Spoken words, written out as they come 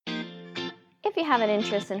If you have an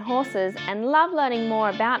interest in horses and love learning more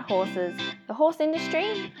about horses, the horse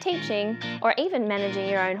industry, teaching, or even managing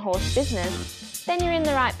your own horse business, then you're in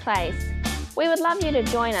the right place. We would love you to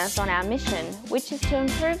join us on our mission, which is to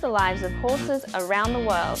improve the lives of horses around the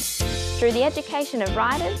world through the education of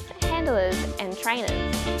riders, handlers, and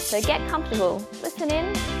trainers. So get comfortable, listen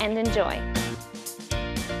in, and enjoy.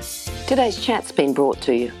 Today's chat's been brought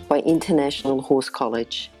to you by International Horse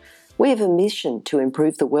College. We have a mission to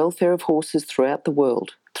improve the welfare of horses throughout the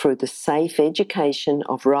world through the safe education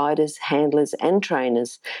of riders, handlers and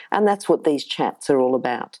trainers, and that's what these chats are all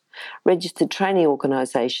about. Registered Training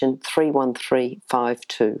Organisation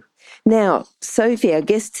 31352. Now, Sophie, our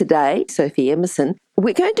guest today, Sophie Emerson,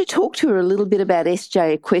 we're going to talk to her a little bit about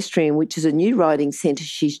SJ Equestrian, which is a new riding centre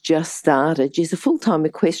she's just started. She's a full-time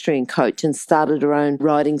equestrian coach and started her own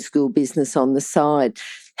riding school business on the side.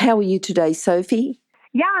 How are you today, Sophie?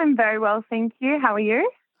 Yeah, I'm very well, thank you. How are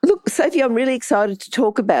you? Look, Sophie, I'm really excited to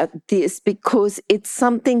talk about this because it's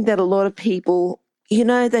something that a lot of people,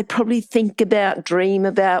 they probably think about, dream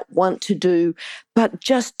about, want to do, but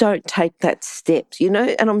just don't take that step,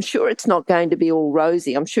 and I'm sure it's not going to be all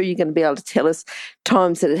rosy. I'm sure you're going to be able to tell us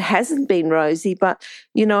times that it hasn't been rosy, but,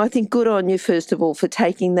 I think good on you, first of all, for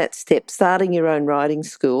taking that step, starting your own riding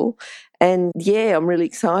school. And yeah, I'm really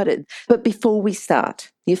excited. But before we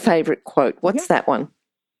start, your favourite quote, what's that one?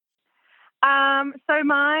 So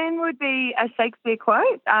mine would be a Shakespeare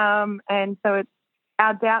quote, and so it's,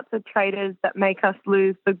 "Our doubts are traitors that make us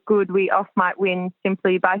lose the good we oft might win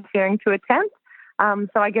simply by fearing to attempt."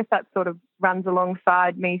 So I guess that sort of runs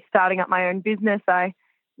alongside me starting up my own business. A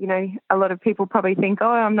lot of people probably think, oh,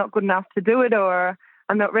 I'm not good enough to do it or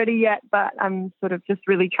I'm not ready yet, but I'm sort of just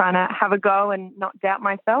really trying to have a go and not doubt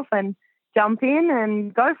myself and jump in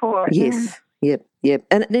and go for it. Yes. Yep.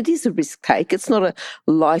 And it is a risk take. It's not a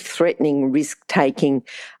life-threatening risk-taking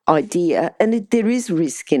idea. And there is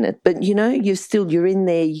risk in it. But, you're in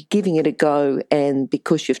there, you're giving it a go. And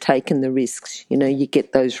because you've taken the risks, you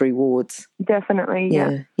get those rewards. Definitely,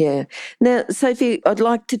 yeah. Now, Sophie, I'd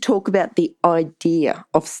like to talk about the idea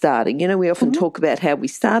of starting. We often talk about how we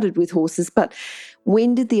started with horses, but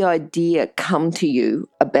when did the idea come to you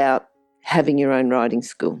about having your own riding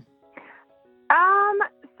school?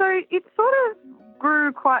 So it sort of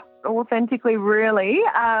grew quite authentically, really.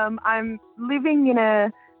 I'm living in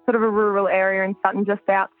a sort of a rural area in Sutton, just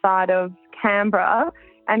outside of Canberra,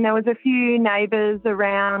 and there was a few neighbours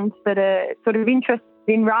around that are sort of interested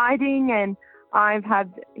in riding, and I have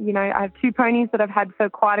 2 ponies that I've had for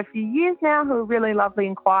quite a few years now who are really lovely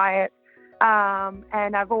and quiet,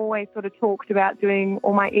 and I've always sort of talked about doing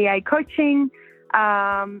all my EA coaching,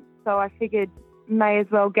 so I figured may as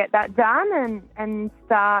well get that done and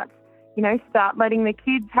start letting the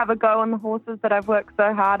kids have a go on the horses that I've worked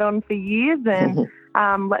so hard on for years and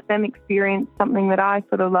let them experience something that I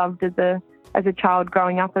sort of loved as a child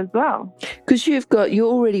growing up as well. Because you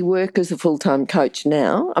already work as a full-time coach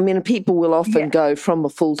now. I mean, people will often go from a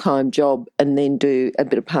full-time job and then do a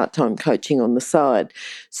bit of part-time coaching on the side.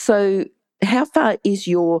 So how far is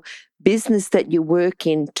your business that you work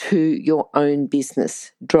in to your own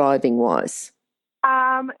business, driving-wise?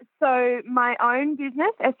 So my own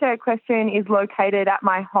business, SJ Equestrian, is located at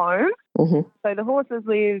my home. Mm-hmm. So the horses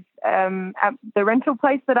live at the rental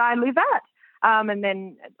place that I live at, and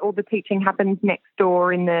then all the teaching happens next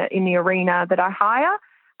door in the arena that I hire.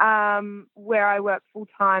 Where I work full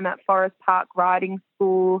time at Forest Park Riding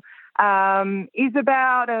School is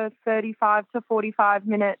about a 35 to 45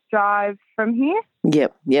 minute drive from here.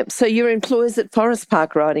 Yep. So your employers at Forest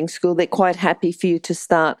Park Riding School, they're quite happy for you to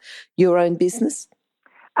start your own business?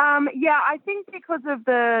 I think because of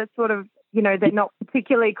the sort of, they're not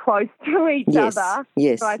particularly close to each other.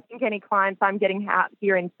 Yes. So I think any clients I'm getting out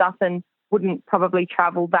here in Sutton wouldn't probably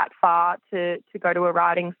travel that far to go to a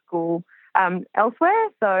riding school elsewhere.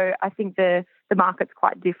 So I think the market's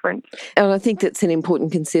quite different. And I think that's an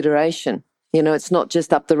important consideration. It's not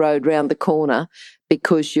just up the road round the corner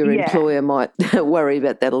because your employer might worry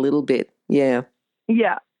about that a little bit. Yeah.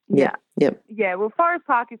 Yeah, well, Forest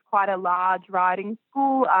Park is quite a large riding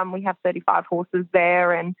school. We have 35 horses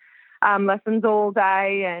there and lessons all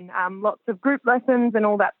day and lots of group lessons and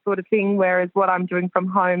all that sort of thing, whereas what I'm doing from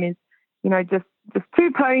home is, just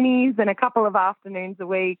 2 ponies and a couple of afternoons a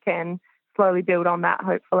week and slowly build on that,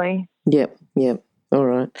 hopefully. Yep. All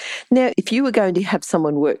right. Now, if you were going to have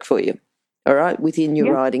someone work for you, all right, within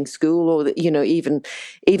your riding school or,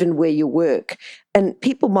 even where you work. And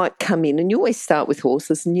people might come in and you always start with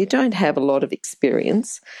horses and you don't have a lot of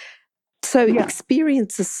experience. So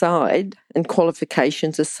experience aside and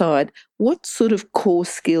qualifications aside, what sort of core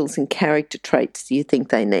skills and character traits do you think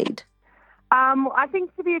they need? I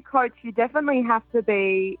think to be a coach, you definitely have to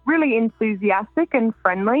be really enthusiastic and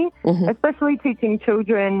friendly, especially teaching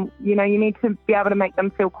children. You know, you need to be able to make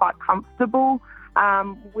them feel quite comfortable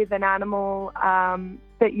with an animal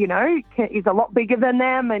that, you know, is a lot bigger than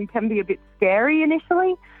them and can be a bit scary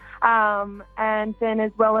initially. And then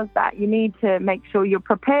as well as that, you need to make sure you're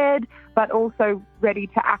prepared, but also ready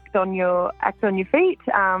to act on your feet.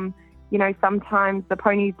 You know, sometimes the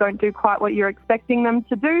ponies don't do quite what you're expecting them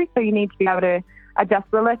to do, so you need to be able to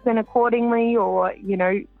adjust the lesson accordingly, or, you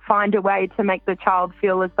know, find a way to make the child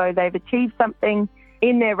feel as though they've achieved something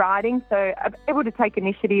in their riding. So able to take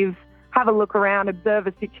initiative, have a look around, observe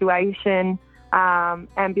a situation,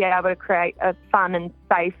 and be able to create a fun and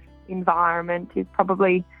safe environment is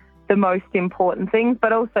probably the most important thing.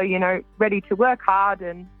 But also, you know, ready to work hard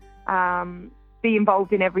and be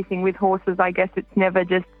involved in everything with horses. I guess it's never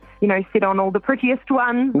just, you know, sit on all the prettiest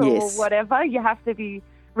ones or whatever. You have to be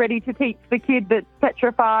ready to teach the kid that's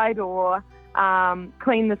petrified, or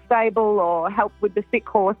clean the stable, or help with the sick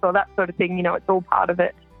horse, or that sort of thing. You know, it's all part of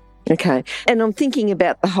it. Okay. And I'm thinking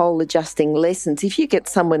about the whole adjusting lessons. If you get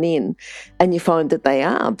someone in and you find that they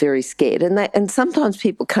are very scared, and sometimes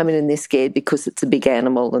people come in and they're scared because it's a big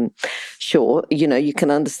animal, and sure, you know, you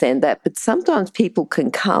can understand that. But sometimes people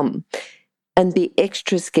can come and be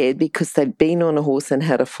extra scared because they've been on a horse and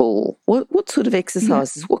had a fall. What sort of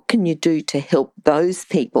exercises, what can you do to help those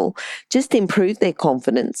people just improve their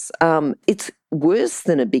confidence? It's worse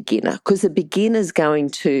than a beginner, because a beginner's going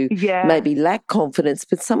to maybe lack confidence,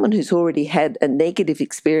 but someone who's already had a negative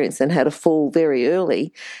experience and had a fall very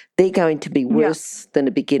early, they're going to be worse than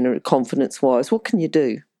a beginner confidence-wise. What can you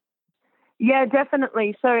do? Yeah,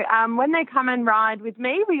 definitely. So when they come and ride with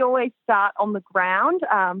me, we always start on the ground.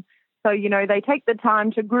 So, you know, they take the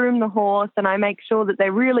time to groom the horse, and I make sure that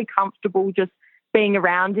they're really comfortable just being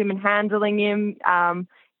around him and handling him.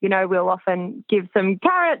 You know, we'll often give some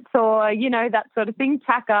carrots or, you know, that sort of thing,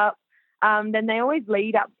 tack up. Then they always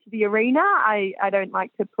lead up to the arena. I don't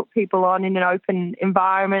like to put people on in an open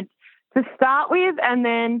environment to start with. And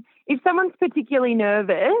then if someone's particularly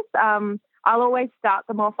nervous, I'll always start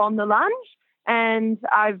them off on the lunge. And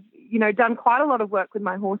I've, you know, done quite a lot of work with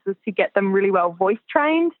my horses to get them really well voice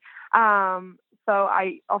trained. So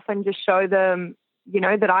I often just show them, you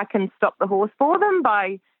know, that I can stop the horse for them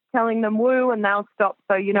by telling them woo, and they'll stop.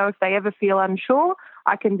 So, you know, if they ever feel unsure,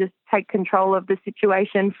 I can just take control of the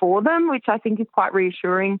situation for them, which I think is quite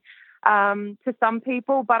reassuring to some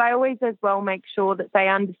people. But I always as well make sure that they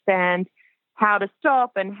understand how to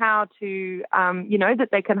stop and how to, you know, that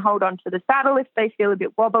they can hold on to the saddle if they feel a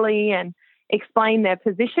bit wobbly, and explain their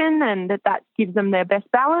position, and that gives them their best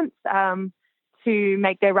balance to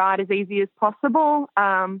make their ride as easy as possible.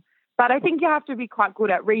 But I think you have to be quite good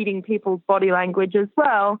at reading people's body language as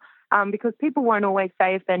well, because people won't always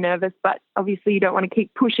say if they're nervous, but obviously you don't want to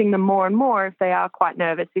keep pushing them more and more if they are quite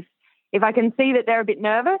nervous. If I can see that they're a bit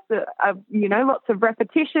nervous, you know, lots of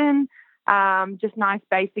repetition, just nice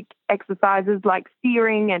basic exercises like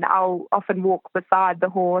steering, and I'll often walk beside the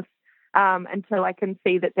horse until I can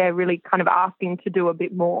see that they're really kind of asking to do a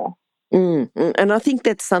bit more. And I think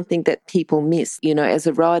that's something that people miss. You know, as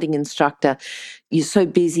a riding instructor, you're so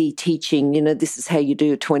busy teaching, you know, this is how you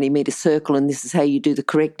do a 20-metre circle and this is how you do the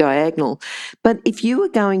correct diagonal. But if you were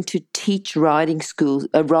going to teach riding schools,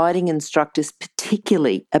 riding instructors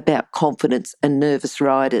particularly about confidence and nervous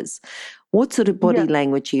riders, what sort of body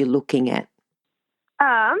language are you looking at?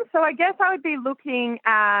 So I guess I would be looking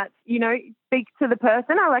at, you know, speak to the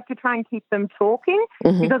person. I like to try and keep them talking,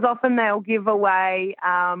 because often they'll give away,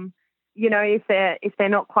 you know, if they're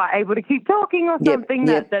not quite able to keep talking or something,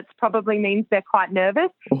 that probably means they're quite nervous.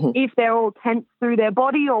 If they're all tense through their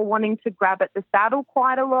body or wanting to grab at the saddle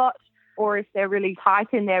quite a lot, or if they're really tight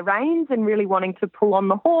in their reins and really wanting to pull on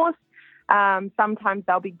the horse, sometimes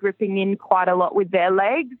they'll be gripping in quite a lot with their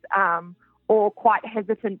legs, or quite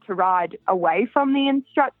hesitant to ride away from the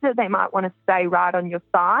instructor. They might want to stay right on your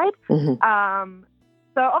side.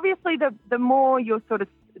 So obviously the more your sort of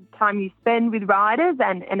time you spend with riders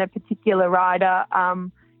and a particular rider,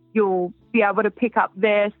 you'll be able to pick up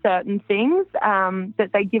their certain things that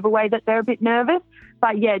they give away that they're a bit nervous.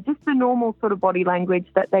 But yeah, just the normal sort of body language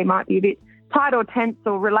that they might be a bit tight or tense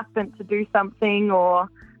or reluctant to do something, or,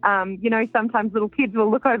 you know, sometimes little kids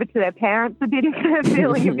will look over to their parents a bit if they're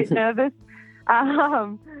feeling a bit nervous.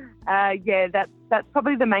 Yeah, that's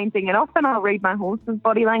probably the main thing. And often I'll read my horse's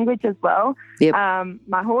body language as well.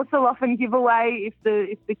 My horse will often give away if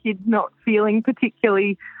the kid's not feeling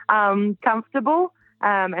particularly comfortable,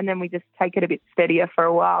 and then we just take it a bit steadier for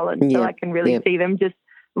a while until I can really see them just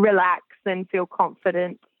relax and feel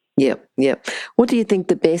confident. What do you think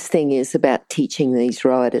the best thing is about teaching these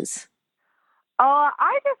riders? Oh,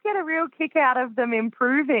 I just get a real kick out of them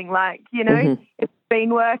improving. Like, it's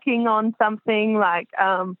been working on something like,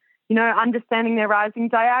 understanding their rising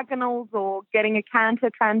diagonals or getting a canter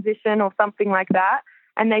transition or something like that.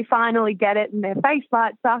 And they finally get it and their face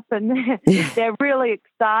lights up and they're really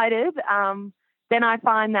excited. Then I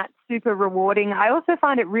find that super rewarding. I also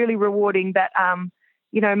find it really rewarding that,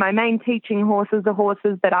 my main teaching horses are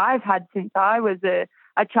horses that I've had since I was a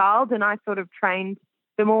child, and I sort of trained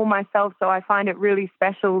them all myself. So I find it really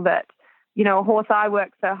special that, a horse I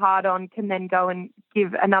work so hard on can then go and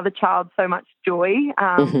give another child so much joy.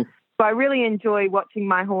 So I really enjoy watching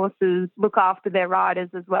my horses look after their riders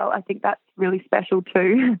as well. I think that's really special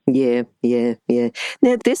too. Yeah.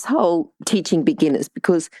 Now, this whole teaching beginners,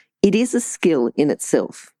 because it is a skill in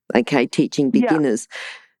itself, okay, teaching beginners.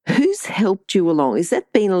 Yeah. Who's helped you along? Has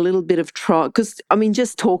that been a little bit of trial? Because,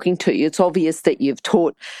 just talking to you, it's obvious that you've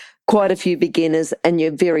taught quite a few beginners and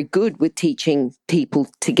you're very good with teaching people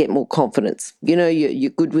to get more confidence. You're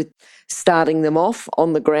good with starting them off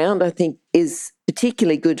on the ground, I think is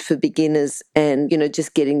particularly good for beginners, and,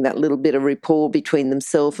 just getting that little bit of rapport between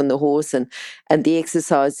themselves and the horse and the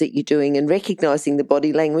exercise that you're doing and recognising the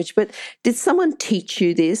body language. But did someone teach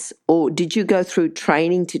you this, or did you go through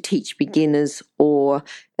training to teach beginners,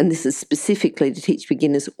 and this is specifically to teach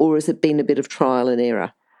beginners, or has it been a bit of trial and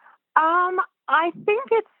error? I think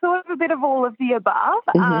it's sort of a bit of all of the above.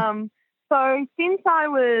 Mm-hmm. So since I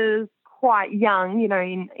was quite young,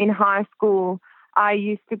 in high school, I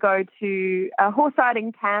used to go to a horse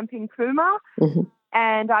riding camp in Cooma, mm-hmm.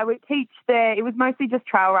 and I would teach there. It was mostly just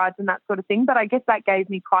trail rides and that sort of thing, but I guess that gave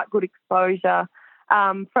me quite good exposure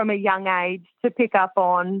from a young age to pick up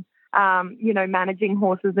on, managing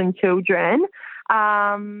horses and children.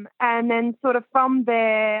 And then sort of from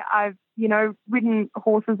there, I've, ridden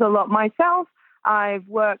horses a lot myself. I've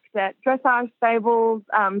worked at dressage stables,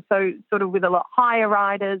 so sort of with a lot higher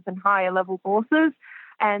riders and higher level horses.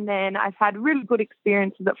 And then I've had really good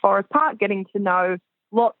experiences at Forest Park, getting to know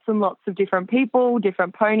lots and lots of different people,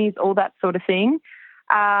 different ponies, all that sort of thing.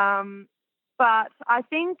 But I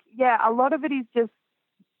think, a lot of it is just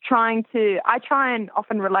I try and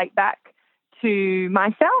often relate back to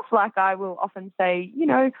myself. Like I will often say,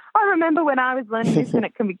 I remember when I was learning this and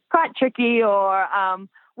it can be quite tricky or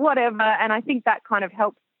whatever. And I think that kind of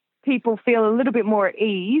helps people feel a little bit more at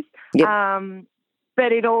ease. Yep.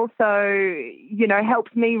 But it also,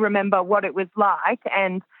 helps me remember what it was like,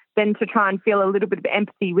 and then to try and feel a little bit of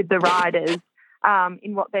empathy with the riders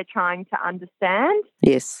in what they're trying to understand.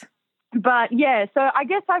 Yes. But, so I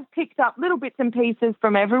guess I've picked up little bits and pieces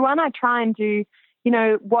from everyone. I try and do,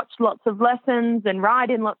 watch lots of lessons and ride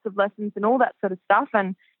in lots of lessons and all that sort of stuff,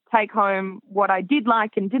 and take home what I did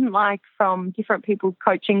like and didn't like from different people's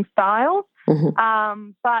coaching styles. Mm-hmm.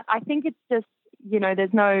 But I think it's just, there's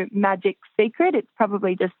no magic secret. It's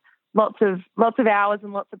probably just lots of hours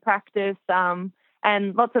and lots of practice,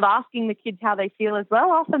 and lots of asking the kids how they feel as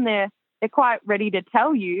well. Often they're quite ready to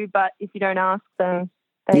tell you, but if you don't ask them,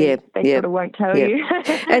 they sort of won't tell you.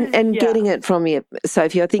 and getting it from you,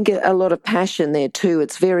 Sophie, I think a lot of passion there too.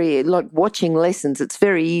 It's very, like watching lessons, it's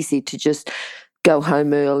very easy to just go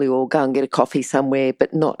home early or go and get a coffee somewhere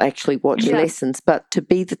but not actually watch lessons. But to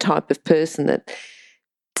be the type of person that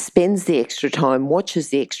spends the extra time, watches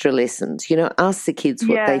the extra lessons, asks the kids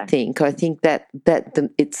what they think. I think that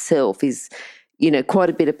itself is, quite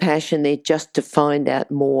a bit of passion there just to find out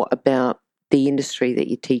more about the industry that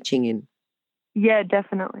you're teaching in. Yeah,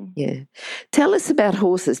 definitely. Yeah. Tell us about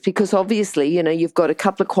horses, because obviously, you've got a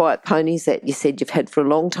couple of quiet ponies that you said you've had for a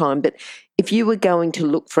long time, but if you were going to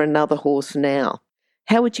look for another horse now,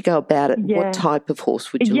 how would you go about it? Yeah. What type of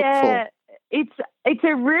horse would you look for? It's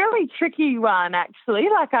a really tricky one, actually.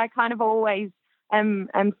 Like I kind of always am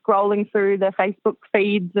scrolling through the Facebook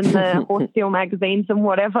feeds and the Horse Steel magazines and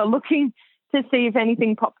whatever, looking to see if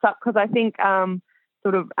anything pops up, because I think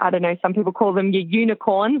sort of, I don't know, some people call them your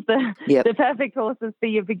unicorns, the perfect horses for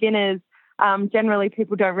your beginners. Generally,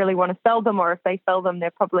 people don't really want to sell them, or if they sell them, they're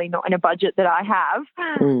probably not in a budget that I have.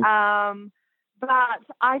 But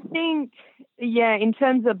I think, in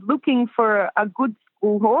terms of looking for a good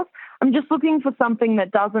school horse, I'm just looking for something that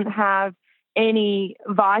doesn't have any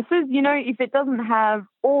vices. If it doesn't have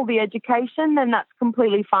all the education, then that's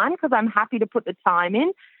completely fine, because I'm happy to put the time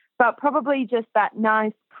in, but probably just that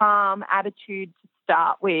nice, calm attitude to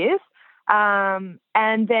start with. And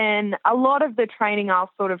then a lot of the training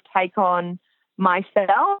I'll sort of take on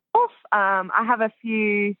myself. I have a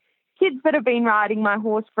few kids that have been riding my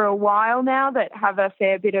horse for a while now that have a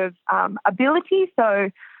fair bit of ability. So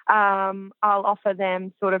I'll offer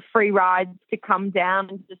them sort of free rides to come down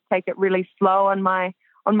and just take it really slow on my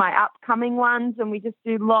my upcoming ones, and we just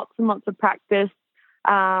do lots and lots of practice.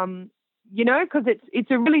 Because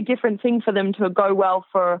it's a really different thing for them to go well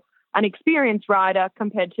for an experienced rider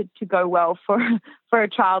compared to go well for a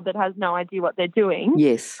child that has no idea what they're doing.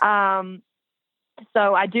 Yes.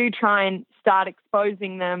 So I do try and start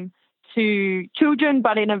exposing them to children,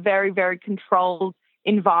 but in a very, very controlled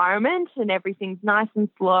environment, and everything's nice and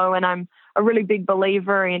slow. And I'm a really big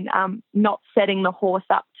believer in not setting the horse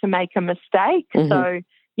up to make a mistake. Mm-hmm. So,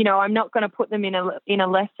 I'm not going to put them in a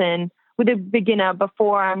lesson with a beginner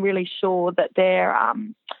before I'm really sure that they're,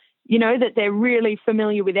 that they're really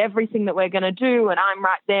familiar with everything that we're going to do, and I'm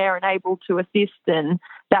right there and able to assist and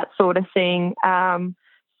that sort of thing.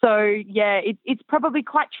 It's probably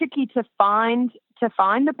quite tricky to find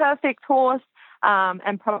the perfect horse.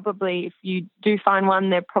 And probably if you do find one,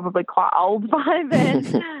 they're probably quite old by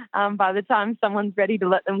then, by the time someone's ready to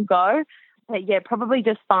let them go. But probably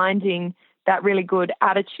just finding that really good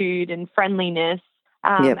attitude and friendliness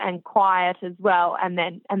and quiet as well, and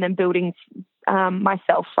then building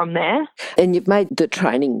myself from there. And you've made the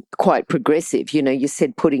training quite progressive. You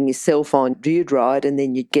said putting yourself on, you'd ride, and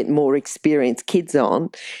then you'd get more experienced kids on,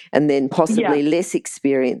 and then possibly less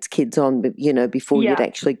experienced kids on, before you'd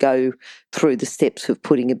actually go through the steps of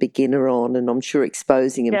putting a beginner on, and I'm sure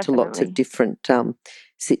exposing them to lots of different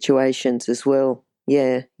situations as well.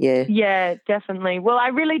 Yeah. Yeah, definitely. Well, I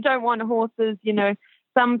really don't want horses,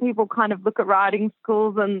 some people kind of look at riding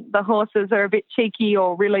schools and the horses are a bit cheeky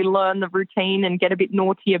or really learn the routine and get a bit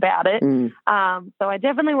naughty about it. So I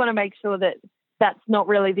definitely want to make sure that that's not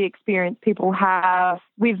really the experience people have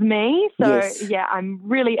with me. So, I'm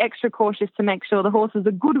really extra cautious to make sure the horses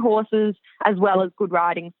are good horses as well as good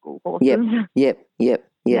riding school horses. Yep.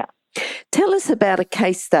 Tell us about a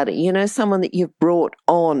case study, someone that you've brought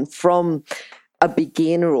on from a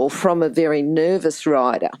beginner or from a very nervous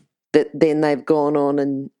rider, that then they've gone on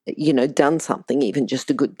and, done something, even just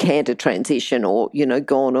a good canter transition or,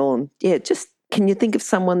 gone on. Yeah, just can you think of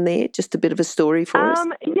someone there, just a bit of a story for us?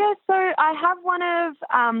 Yeah, so I have one of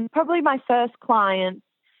probably my first clients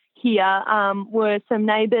here were some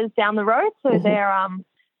neighbours down the road. So they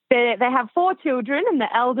have 4 children, and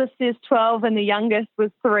the eldest is 12 and the youngest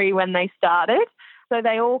was 3 when they started. So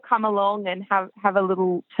they all come along and have a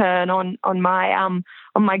little turn on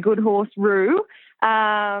my good horse Roo.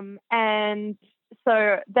 And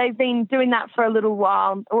so they've been doing that for a little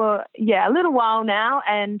while, now,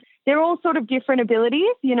 and they're all sort of different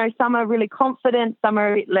abilities. Some are really confident, some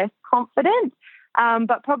are a bit less confident,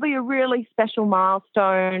 but probably a really special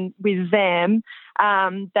milestone with them.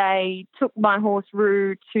 They took my horse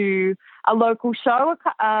Roo to a local show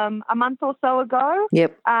a month or so ago.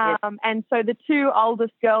 And so the 2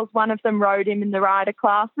 oldest girls, one of them rode him in the rider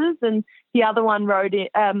classes and the other one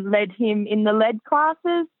led him in the lead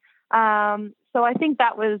classes. So I think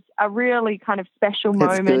that was a really kind of special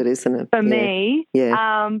moment. Good, isn't it? For me.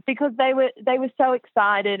 Because they were so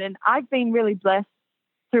excited, and I've been really blessed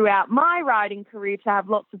throughout my riding career to have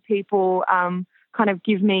lots of people kind of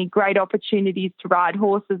give me great opportunities to ride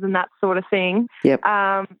horses and that sort of thing.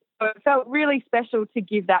 So it felt really special to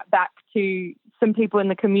give that back to some people in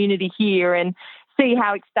the community here and see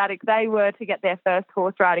how ecstatic they were to get their first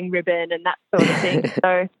horse riding ribbon and that sort of thing.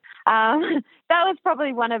 So that was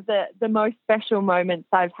probably one of the most special moments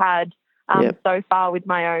I've had so far with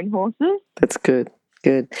my own horses. That's good.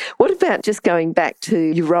 What about just going back to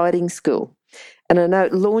your riding school? And I know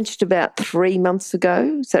it launched about 3 months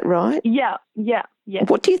ago. Is that right? Yeah.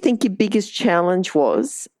 What do you think your biggest challenge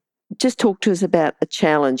was? Just talk to us about a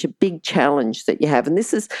big challenge that you have. And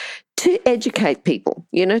this is to educate people,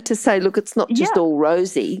 to say, look, it's not just all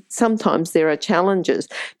rosy. Sometimes there are challenges.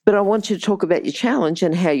 But I want you to talk about your challenge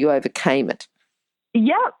and how you overcame it.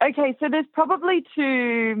 Yeah. Okay. So there's probably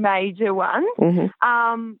 2 major ones.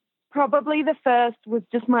 Probably the first was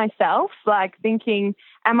just myself, like thinking,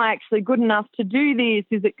 am I actually good enough to do this?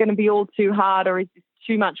 Is it going to be all too hard, or is this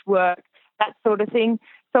too much work? That sort of thing.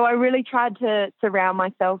 So I really tried to surround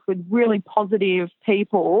myself with really positive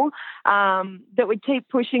people that would keep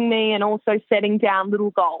pushing me, and also setting down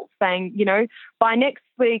little goals, saying, by next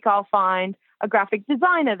week I'll find a graphic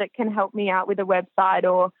designer that can help me out with a website,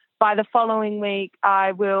 or by the following week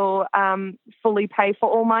I will fully pay for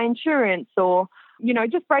all my insurance, or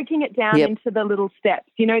just breaking it down into the little steps.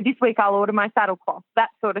 This week I'll order my saddle cloth, that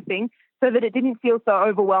sort of thing, so that it didn't feel so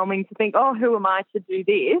overwhelming to think, oh, who am I to do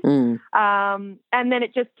this? And then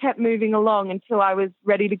it just kept moving along until I was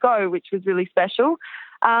ready to go, which was really special.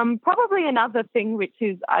 Probably another thing, which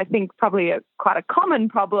is, I think, probably quite a common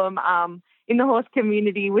problem in the horse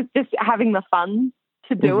community, was just having the funds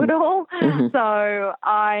to do it all. So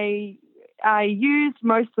I I used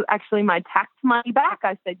most of actually my tax money back.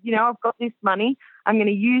 I said, I've got this money. I'm going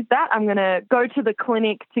to use that. I'm going to go to the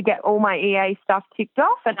clinic to get all my EA stuff ticked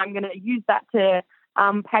off, and I'm going to use that to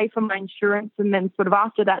pay for my insurance. And then sort of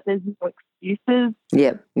after that, there's no excuses.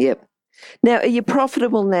 Yep. Now, are you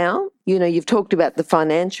profitable now? You've talked about the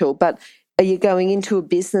financial, but are you going into a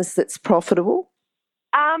business that's profitable?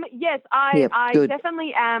 Yes, I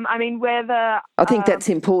definitely am. I mean, I think that's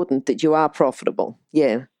important that you are profitable.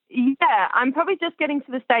 Yeah. Yeah, I'm probably just getting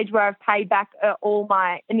to the stage where I've paid back all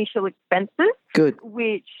my initial expenses. Good.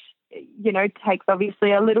 Which, takes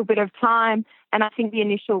obviously a little bit of time. And I think the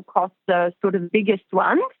initial costs are sort of the biggest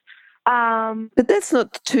ones. But that's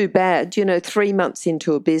not too bad. 3 months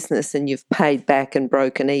into a business and you've paid back and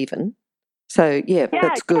broken even. So,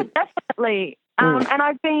 that's good. Yeah, definitely. And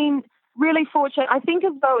I've been really fortunate. I think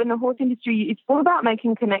as though in the horse industry, it's all about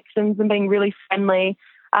making connections and being really friendly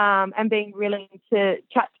and being willing to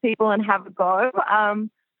chat to people and have a go.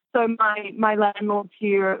 So my landlords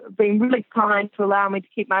here have been really kind to allow me to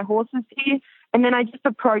keep my horses here. And then I just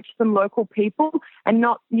approached some local people, and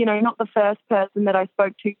not the first person that I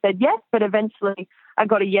spoke to said yes, but eventually I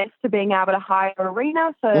got a yes to being able to hire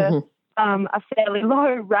Arena for a fairly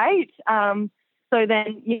low rate. So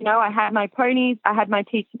then, I had my ponies, I had my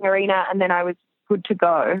teaching arena, and then I was good to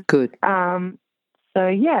go. Good. That's,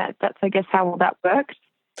 I guess, how all that worked.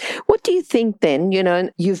 What do you think then?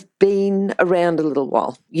 You've been around a little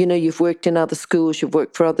while. You've worked in other schools, you've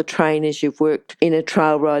worked for other trainers, you've worked in a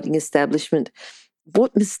trail riding establishment.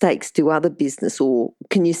 What mistakes do other business, or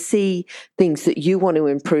can you see things that you want to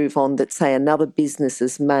improve on that, say, another business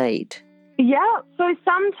has made? Yeah, so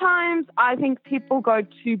sometimes I think people go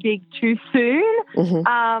too big too soon,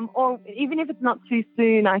 or even if it's not too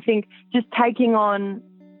soon, I think just taking on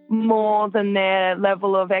more than their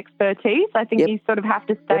level of expertise. I think you sort of have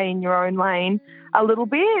to stay in your own lane a little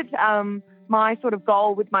bit. My sort of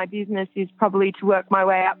goal with my business is probably to work my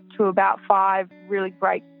way up to about 5 really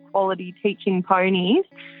great quality teaching ponies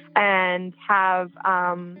and have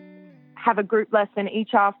a group lesson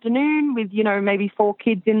each afternoon with, maybe 4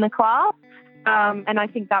 kids in the class. And I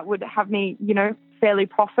think that would have me, fairly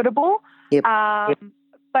profitable. Yep.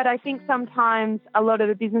 But I think sometimes a lot of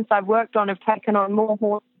the business I've worked on have taken on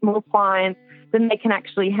more clients than they can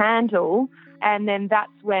actually handle. And then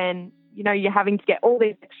that's when, you're having to get all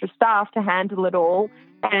these extra staff to handle it all.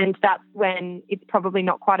 And that's when it's probably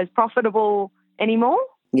not quite as profitable anymore.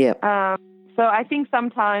 Yeah. So I think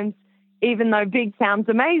sometimes, even though big sounds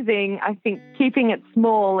amazing, I think keeping it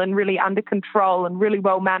small and really under control and really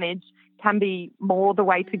well managed can be more the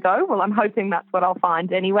way to go. Well, I'm hoping that's what I'll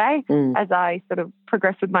find anyway as I sort of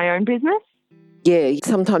progress with my own business. Yeah,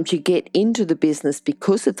 sometimes you get into the business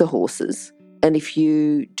because of the horses, and if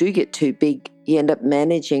you do get too big, you end up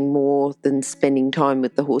managing more than spending time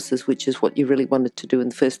with the horses, which is what you really wanted to do in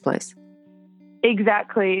the first place.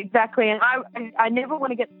 Exactly. And I never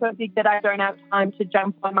want to get so big that I don't have time to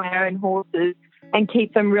jump on my own horses and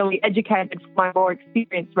keep them really educated for my more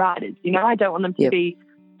experienced riders. I don't want them to be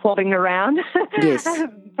plodding around,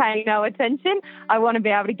 paying no attention. I want to be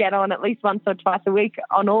able to get on at least once or twice a week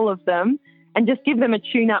on all of them and just give them a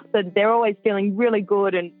tune-up so that they're always feeling really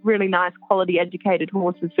good and really nice, quality, educated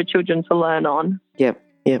horses for children to learn on. Yep.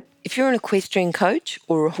 If you're an equestrian coach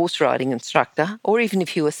or a horse riding instructor, or even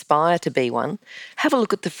if you aspire to be one, have a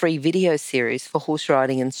look at the free video series for horse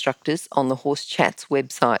riding instructors on the Horse Chats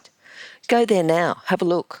website. Go there now. Have a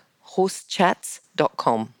look.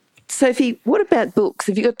 horsechats.com. Sophie, what about books?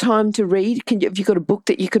 Have you got time to read? Have you got a book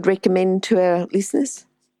that you could recommend to our listeners?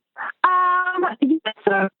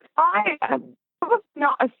 So I'm probably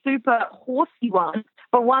not a super horsey one,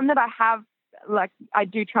 but one that I have, I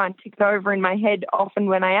do try and tick it over in my head often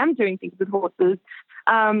when I am doing things with horses,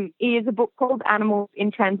 is a book called Animals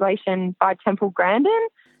in Translation by Temple Grandin,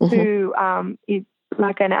 who is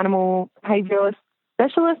like an animal behaviouralist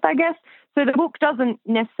specialist, I guess. So the book doesn't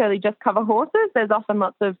necessarily just cover horses. There's often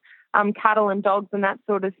lots of cattle and dogs and that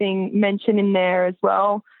sort of thing mentioned in there as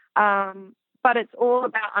well. But it's all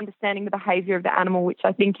about understanding the behaviour of the animal, which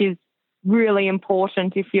I think is really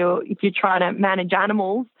important if you're trying to manage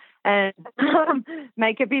animals and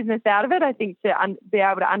make a business out of it. I think to be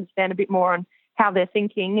able to understand a bit more on how they're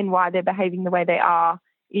thinking and why they're behaving the way they are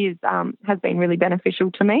has been really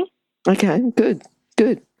beneficial to me. Okay, good.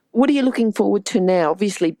 What are you looking forward to now?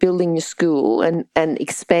 Obviously building your school and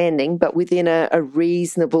expanding, but within a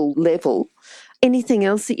reasonable level. Anything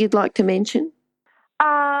else that you'd like to mention?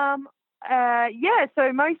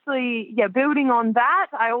 So mostly, building on that.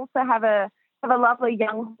 I also have a lovely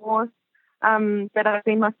young horse that I've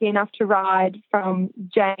been lucky enough to ride from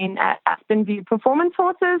Jane at Aspen View Performance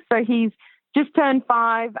Horses. So he's just turned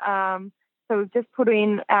 5. So we've just put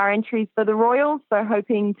in our entries for the Royals, so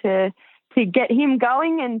hoping to get him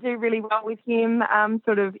going and do really well with him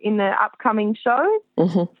sort of in the upcoming shows.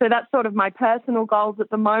 Mm-hmm. So that's sort of my personal goals at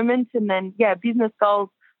the moment. And then, business goals,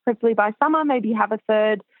 hopefully by summer, maybe have a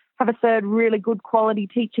third really good quality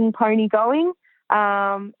teaching pony going.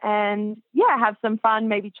 Have some fun,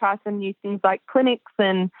 maybe try some new things like clinics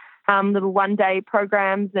and little one-day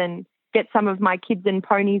programs and get some of my kids and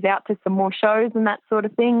ponies out to some more shows and that sort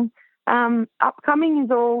of thing. Upcoming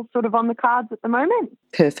is all sort of on the cards at the moment.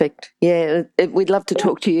 Perfect. Yeah, we'd love to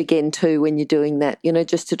talk to you again too when you're doing that,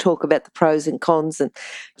 just to talk about the pros and cons and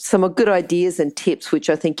some good ideas and tips, which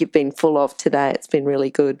I think you've been full of today. It's been really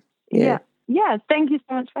good. Yeah. Thank you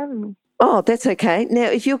so much for having me. Oh, that's okay. Now,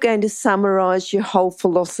 if you're going to summarise your whole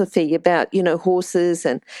philosophy about, horses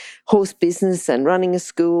and horse business and running a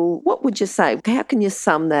school, what would you say? How can you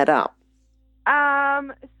sum that up? So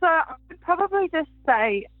I would probably just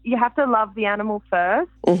say you have to love the animal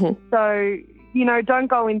first. Mm-hmm. So, don't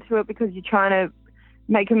go into it because you're trying to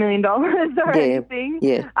make $1 million or anything.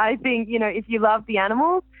 Yeah. I think, if you love the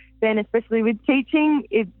animals, then especially with teaching,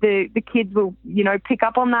 the kids will, pick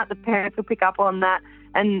up on that, the parents will pick up on that,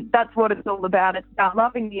 and that's what it's all about. It's about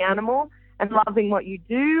loving the animal and loving what you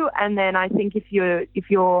do. And then I think if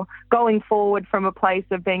you're going forward from a place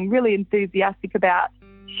of being really enthusiastic about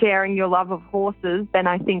sharing your love of horses, then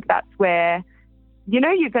I think that's where,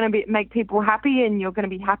 you're going to make people happy and you're going to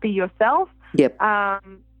be happy yourself. Yep. I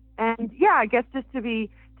guess just to be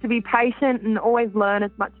patient and always learn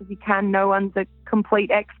as much as you can. No one's a complete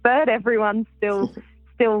expert. Everyone's still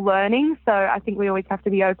learning. So I think we always have to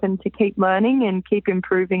be open to keep learning and keep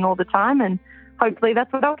improving all the time. And hopefully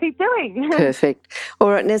that's what I'll keep doing. Perfect.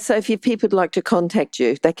 All right. Now, Sophie, if people would like to contact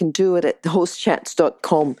you, they can do it at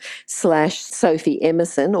horsechats.com/Sophie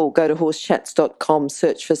Emerson or go to horsechats.com,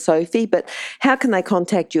 search for Sophie. But how can they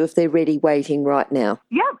contact you if they're ready waiting right now?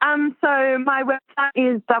 Yep. So my website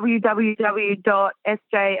is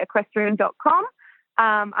www.sjequestrian.com.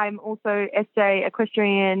 I'm also SJ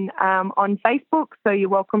Equestrian on Facebook, so you're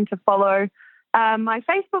welcome to follow my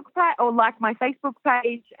Facebook page or like my Facebook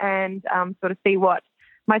page and sort of see what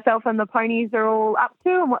myself and the ponies are all up to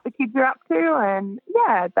and what the kids are up to. And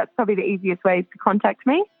that's probably the easiest way to contact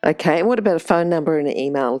me. Okay. And what about a phone number and an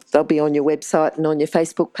email? They'll be on your website and on your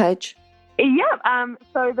Facebook page? Yep.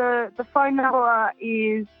 So the phone number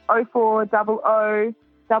is 0400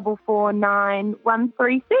 449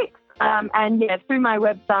 136. Through my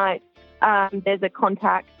website, there's a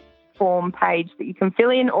contact form page that you can fill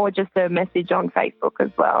in or just a message on Facebook as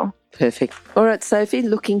well. Perfect. All right, Sophie,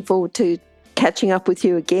 looking forward to catching up with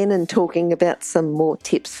you again and talking about some more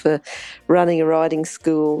tips for running a riding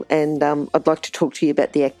school, and I'd like to talk to you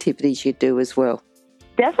about the activities you do as well.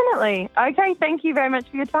 Definitely. Okay, thank you very much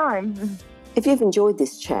for your time. If you've enjoyed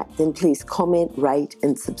this chat, then please comment, rate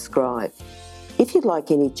and subscribe. If you'd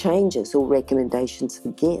like any changes or recommendations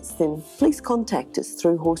for guests, then please contact us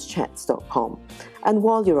through horsechats.com. And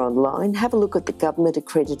while you're online, have a look at the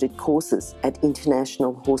government-accredited courses at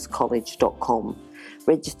internationalhorsecollege.com.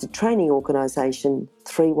 Registered Training Organisation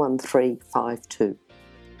 31352.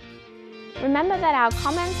 Remember that our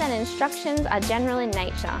comments and instructions are general in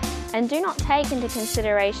nature and do not take into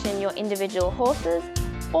consideration your individual horses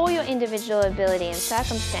or your individual ability and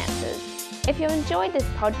circumstances. If you enjoyed this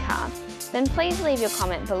podcast, then please leave your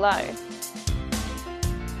comment below.